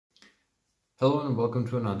Hello and welcome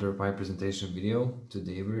to another pipe presentation video.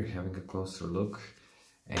 Today we're having a closer look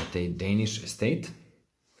at a Danish estate.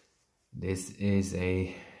 This is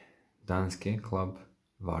a Danske club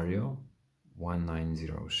Vario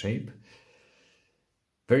 190 shape.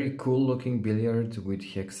 Very cool looking billiard with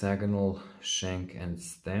hexagonal shank and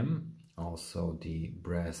stem. Also the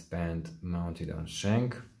brass band mounted on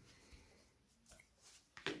shank.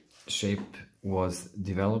 Shape was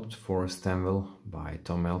developed for Stanwell by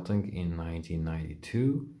Eltang in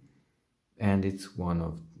 1992, and it's one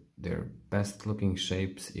of their best looking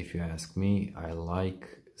shapes if you ask me. I like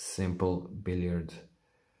simple billiard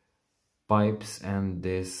pipes, and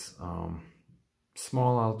this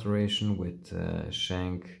small alteration with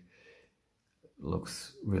shank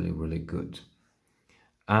looks really good.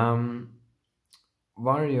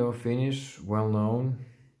 Vario finish, well known,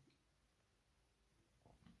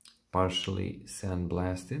 partially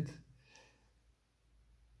sandblasted.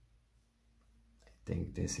 I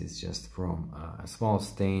think this is just from a small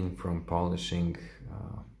stain from polishing.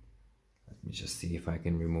 Let me just see if I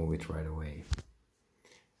can remove it right away.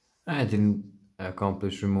 I didn't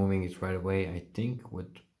accomplish removing it right away. I think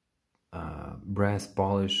with brass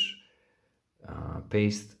polish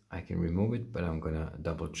paste I can remove it, but I'm gonna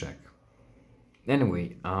double check.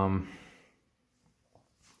 Anyway,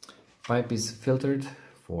 pipe is filtered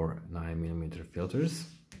for 9mm filters,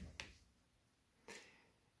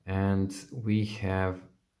 and we have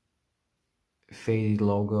faded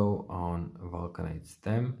logo on vulcanite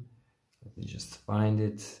stem. Let me just find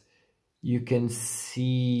it. You can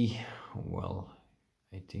see, well,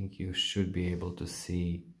 I think you should be able to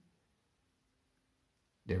see,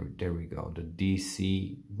 there we go, the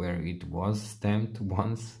DC where it was stamped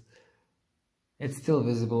once. It's still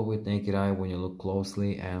visible with naked eye when you look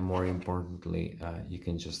closely, and more importantly, you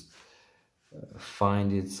can just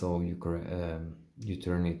find it, so you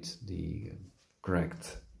turn it the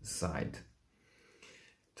correct side,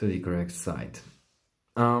 to the correct side.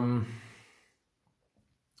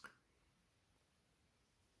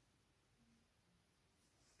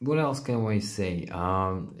 What else can we say?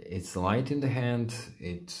 It's light in the hand.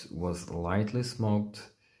 It was lightly smoked.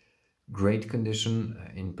 Great condition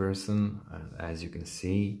in person, as you can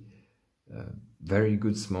see. Very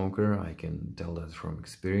good smoker, I can tell that from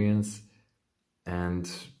experience.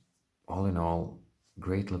 And all in all,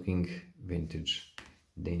 great looking vintage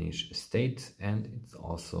Danish estate, and it's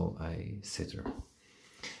also a sitter.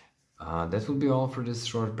 That will be all for this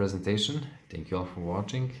short presentation. Thank you all for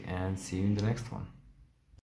watching, and see you in the next one.